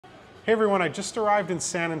Hey everyone, I just arrived in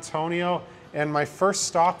San Antonio and my first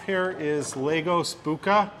stop here is Lagos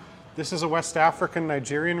Buka. This is a West African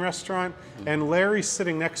Nigerian restaurant and Larry's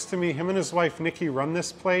sitting next to me. Him and his wife Nikki run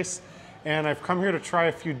this place and I've come here to try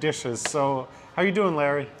a few dishes. So how you doing,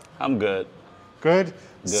 Larry? I'm good. Good?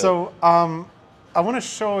 So I want to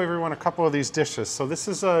show everyone a couple of these dishes. So this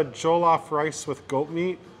is a Jollof Rice with goat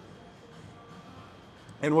meat.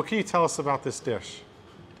 And what can you tell us about this dish?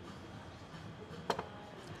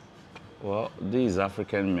 Well, this is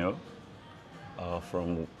African meal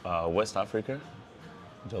from West Africa,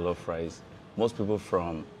 Jollof Rice. Most people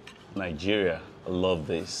from Nigeria love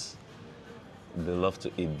this. They love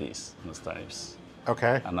to eat this most times.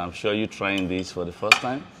 Okay. And I'm sure you're trying this for the first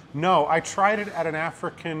time? No, I tried it at an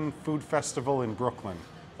African food festival in Brooklyn.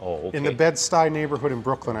 Oh, okay. In the Bed-Stuy neighborhood in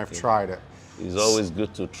Brooklyn, I've tried it. It's always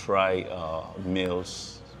good to try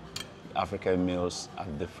meals, African meals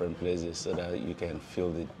at different places so that you can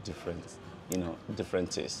feel the different,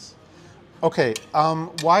 different tastes. Okay,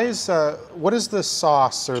 what is the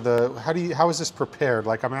sauce or how is this prepared?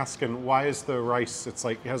 Like I'm asking, why is the rice, it's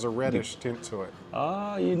like, it has a reddish tint to it?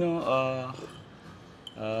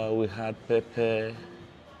 We had pepper,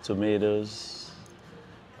 tomatoes.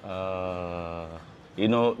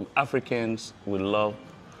 Africans, we love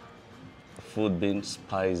food being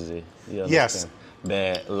spicy. You understand? Yes.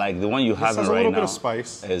 Like the one you have right now. This has a little bit of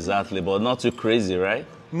spice. Exactly, but not too crazy, right?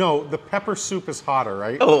 No, the pepper soup is hotter,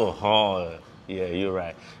 right? Oh, yeah, you're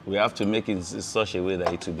right. We have to make it in such a way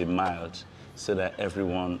that it will be mild so that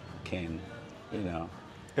everyone can,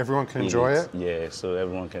 Everyone can enjoy it? Yeah, so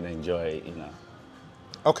everyone can enjoy it,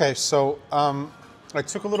 Okay, so I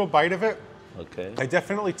took a little bite of it. Okay. I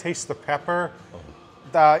definitely taste the pepper.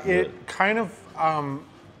 It kind of,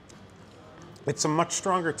 it's a much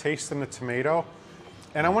stronger taste than the tomato.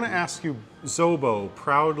 And I want to ask you, Zobo,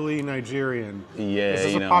 proudly Nigerian. Yeah, is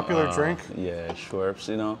this a popular drink? Yeah,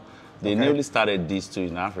 Schweppes, They newly started this too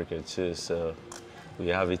in Africa too, so we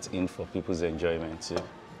have it in for people's enjoyment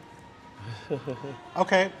too.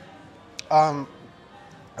 Okay. A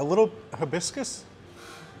little hibiscus?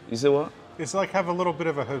 You say what? It's like have a little bit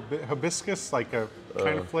of a hibiscus, like a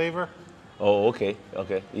kind of flavor. Oh, okay.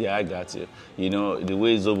 Yeah, I got you. The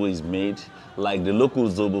way Zobo is made, like the local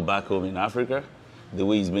Zobo back home in Africa, the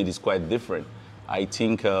way it's made is quite different. I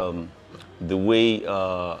think the way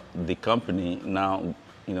the company now,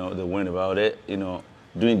 they went about it,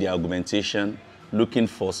 doing the argumentation, looking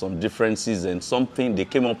for some differences and something, they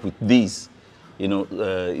came up with this.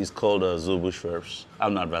 It's called Zobo Schweppes.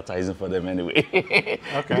 I'm not advertising for them anyway.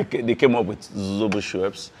 Okay. They came up with Zobo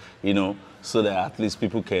Schweppes, so that at least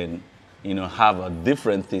people can, have a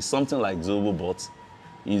different taste. Something like Zobo, but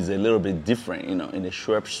is a little bit different, in a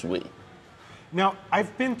Schweppes way. Now,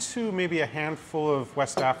 I've been to maybe a handful of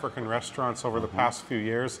West African restaurants over the past few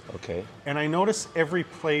years. Okay. And I notice every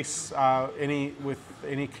place, with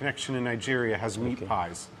any connection in Nigeria has meat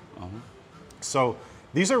pies. So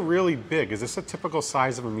these are really big. Is this a typical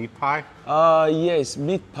size of a meat pie? Yes,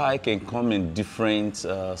 meat pie can come in different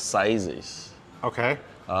sizes. Okay.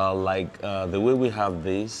 The way we have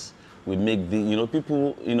this, we make the,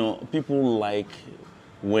 people like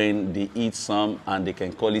when they eat some and they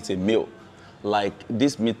can call it a meal. Like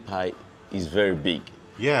this meat pie is very big.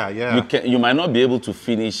 Yeah. You might not be able to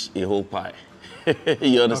finish a whole pie.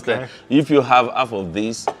 You understand? Okay. If you have half of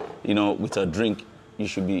this, with a drink, you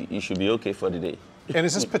should be okay for the day. And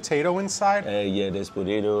is this potato inside? Yeah, there's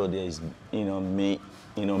potato. There's meat.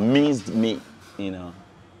 Minced meat.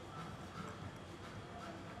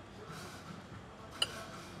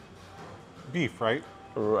 Beef, right?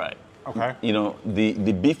 Right. Okay.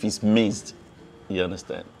 The beef is minced. You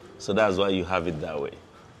understand? So that's why you have it that way.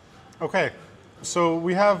 Okay, so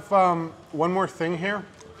we have one more thing here.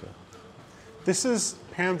 Okay. This is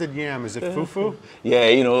pounded yam. Is it fufu? Yeah,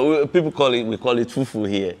 we call it fufu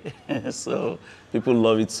here. So people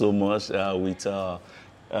love it so much with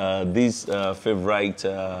this favorite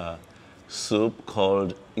soup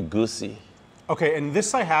called Egusi. Okay, and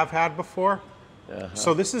this I have had before.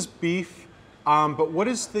 So this is beef, but what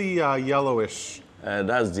is the yellowish?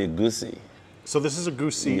 That's the Egusi. So this is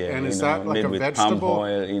Egusi, and is that like made a with vegetable? Palm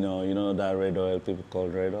oil, that red oil people call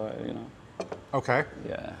red oil, Okay.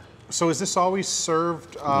 Yeah. So is this always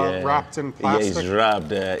served wrapped in plastic? Yeah, it's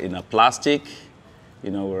wrapped in a plastic. So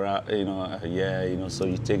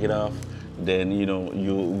you take it off, then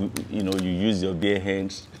you use your bare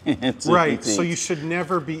hands. Right. So you should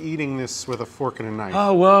never be eating this with a fork and a knife.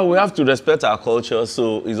 Oh well, we have to respect our culture,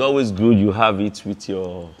 so it's always good you have it with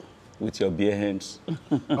your with your bare hands.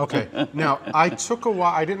 Okay. Now, I took a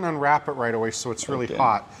while. I didn't unwrap it right away, so it's really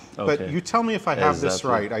hot. But you tell me if I have this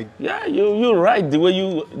right. Yeah, you're right. The way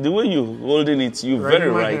you holding it, you're right very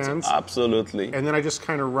in my right. hands. Absolutely. And then I just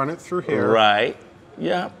kind of run it through here. Right.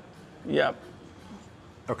 Yep. Yep.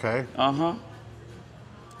 Okay. Uh-huh.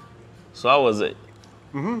 So how was it?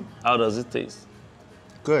 Mm-hmm. How does it taste?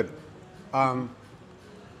 Good.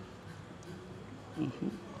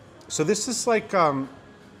 So this is like,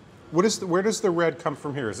 where does the red come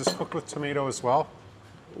from here? Is this cooked with tomato as well?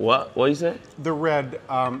 What you say? The red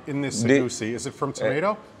in this egusi, is it from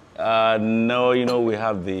tomato? No, we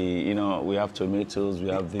have we have tomatoes, we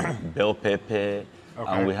have the bell pepper,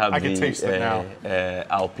 and we have can taste it now.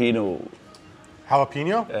 alpino.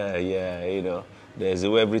 Jalapeno? Yeah, there's a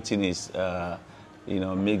way everything is,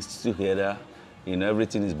 mixed together.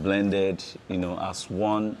 Everything is blended, as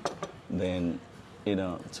one. Then,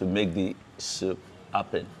 to make the soup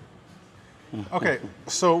happen. Okay,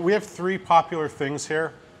 so we have 3 popular things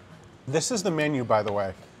here. This is the menu, by the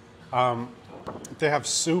way. They have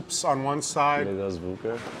soups on one side, Lagos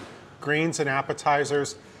Buka. greens and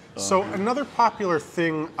appetizers. So another popular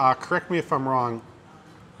thing, correct me if I'm wrong,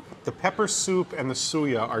 the pepper soup and the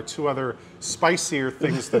suya are 2 other spicier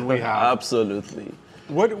things than we have. Absolutely.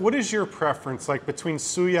 What is your preference, like between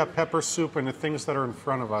suya, pepper soup, and the things that are in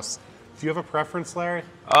front of us? Do you have a preference, Larry?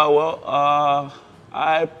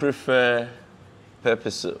 I prefer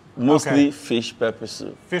pepper soup, mostly fish pepper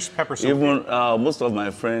soup. Fish pepper soup. Even most of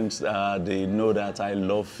my friends, they know that I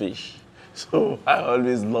love fish. So I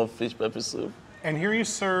always love fish pepper soup. And here you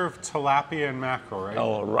serve tilapia and mackerel, right?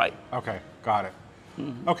 Oh, right. Okay, got it.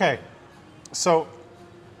 Okay, so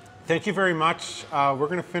thank you very much. We're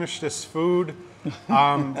gonna finish this food.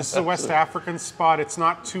 This is a West African spot. It's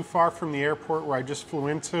not too far from the airport where I just flew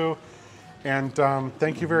into. And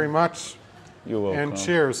thank you very much. You're welcome. And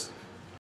cheers.